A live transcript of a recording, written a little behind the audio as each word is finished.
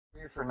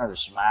here for another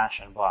Smash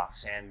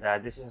Unbox,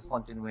 and this is a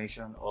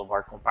continuation of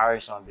our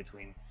comparison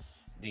between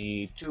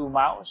the two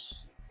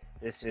mouse.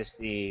 This is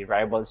the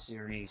Rival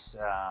Series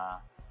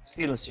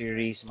Steel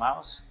Series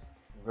mouse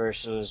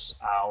versus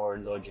our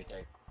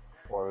Logitech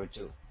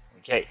 402.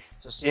 Okay,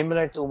 so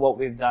similar to what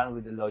we've done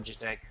with the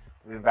Logitech,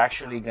 we're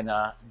actually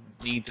gonna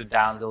need to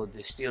download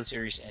the Steel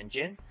Series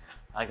engine.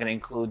 I'm gonna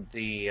include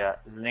the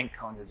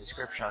link on the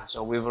description.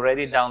 So we've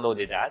already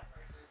downloaded that.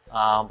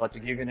 But to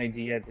give you an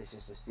idea, this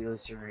is the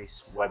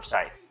SteelSeries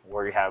website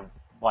where you have a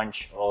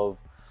bunch of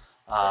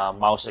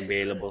mouse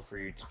available for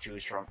you to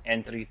choose from,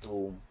 entry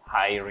to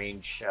high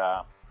range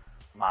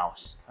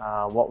mouse.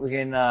 What we're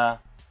gonna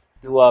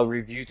do a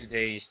review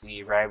today is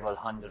the Rival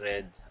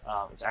 100.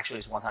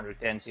 It's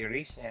 110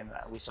 series, and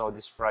we saw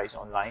this price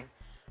online.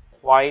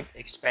 Quite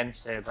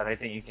expensive, but I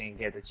think you can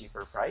get a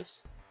cheaper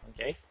price.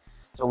 Okay,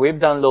 so we've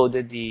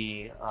downloaded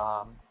the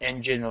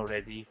engine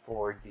already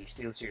for the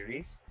Steel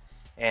Series.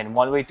 And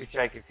one way to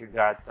check if you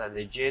got a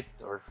legit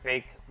or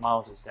fake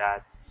mouse is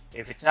that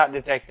if it's not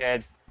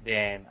detected,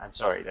 then I'm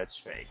sorry, that's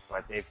fake.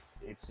 But if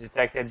it's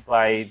detected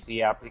by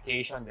the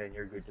application, then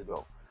you're good to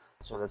go.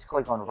 So let's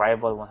click on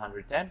Rival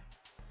 110,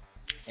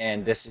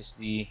 and this is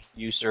the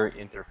user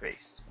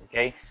interface.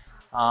 Okay,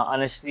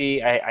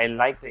 honestly, I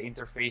like the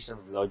interface of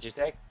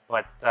Logitech,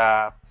 but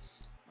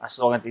as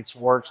long as it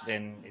works,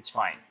 then it's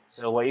fine.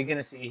 So what you're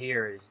gonna see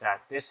here is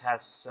that this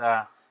has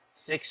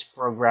 6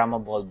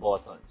 programmable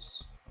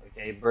buttons.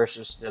 Okay,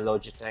 versus the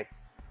Logitech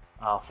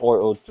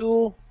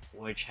 402,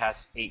 which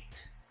has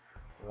 8,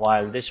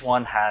 while this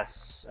one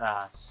has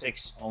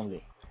 6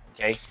 only.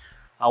 Okay,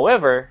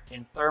 however,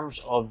 in terms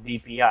of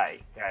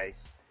DPI,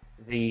 guys,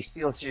 the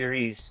Steel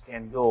Series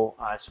can go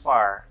as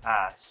far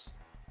as,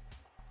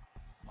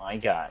 my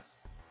God,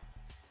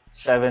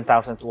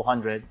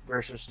 7,200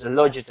 versus the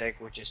Logitech,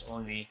 which is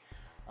only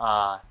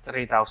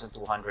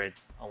 3,200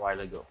 a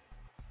while ago.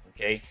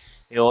 Okay,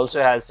 it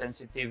also has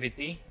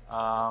sensitivity,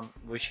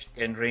 which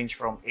can range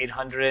from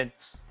 800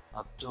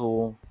 up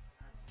to,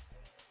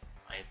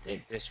 I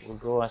think this will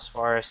go as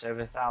far as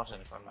 7,000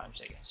 if I'm not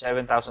mistaken.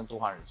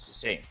 7,200, it's the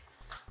same,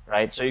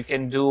 right? So you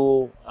can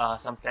do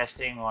some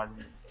testing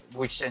on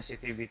which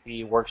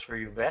sensitivity works for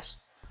you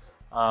best.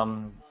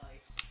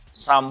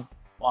 Some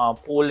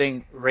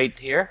pulling rate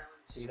here,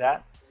 see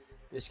that?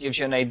 This gives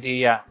you an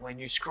idea when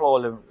you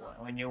scroll,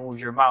 when you move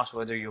your mouse,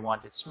 whether you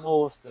want it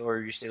smooth or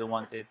you still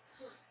want it,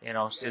 you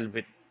know, still a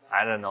bit,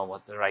 I don't know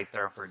what the right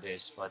term for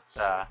this, but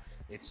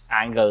it's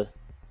angle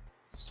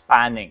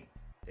spanning,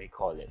 they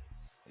call it.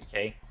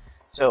 Okay,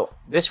 so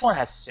this one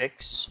has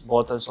 6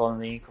 buttons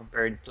only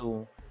compared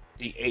to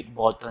the 8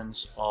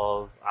 buttons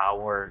of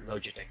our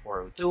Logitech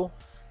 402.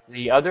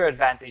 The other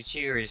advantage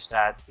here is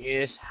that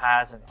it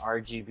has an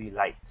RGB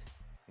light.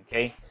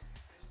 Okay,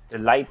 the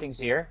lighting's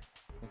here.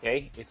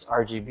 Okay, it's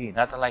RGB,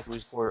 not unlike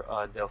with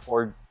the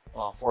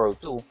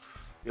 402,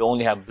 you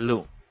only have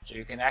blue. So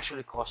you can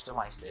actually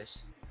customize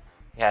this.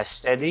 It has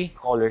steady,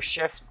 color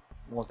shift,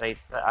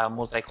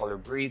 multi-color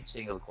breed,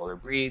 single color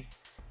breed,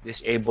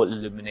 disable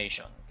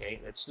illumination.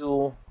 Okay, let's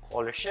do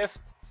color shift,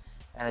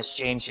 and let's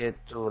change it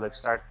to, let's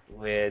start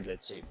with,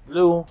 let's say,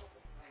 blue.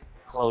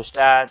 Close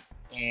that,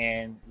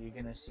 and you're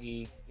gonna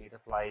see it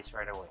applies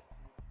right away.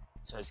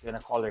 So it's gonna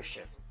color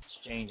shift, it's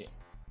changing.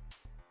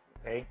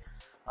 Okay,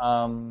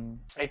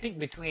 I think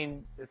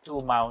between the two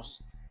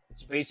mouse,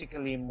 it's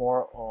basically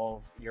more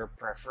of your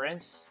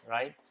preference,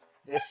 right?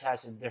 This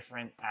has a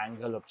different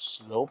angle of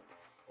slope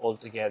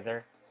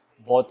altogether.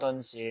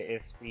 Buttons,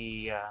 if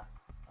the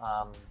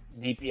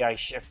DPI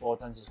shift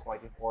buttons is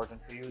quite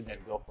important for you, then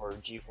go for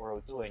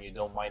G402 and you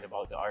don't mind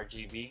about the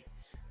RGB.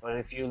 But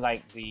if you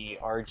like the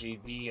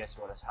RGB as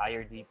well as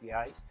higher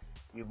DPIs,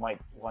 you might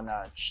want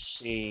to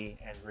see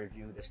and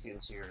review the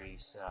Steel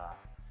Series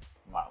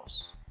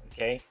mouse.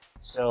 Okay,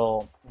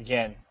 so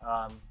again,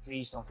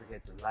 please don't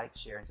forget to like,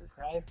 share, and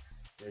subscribe.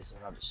 This is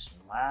another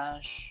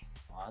Smash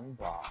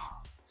Unbox.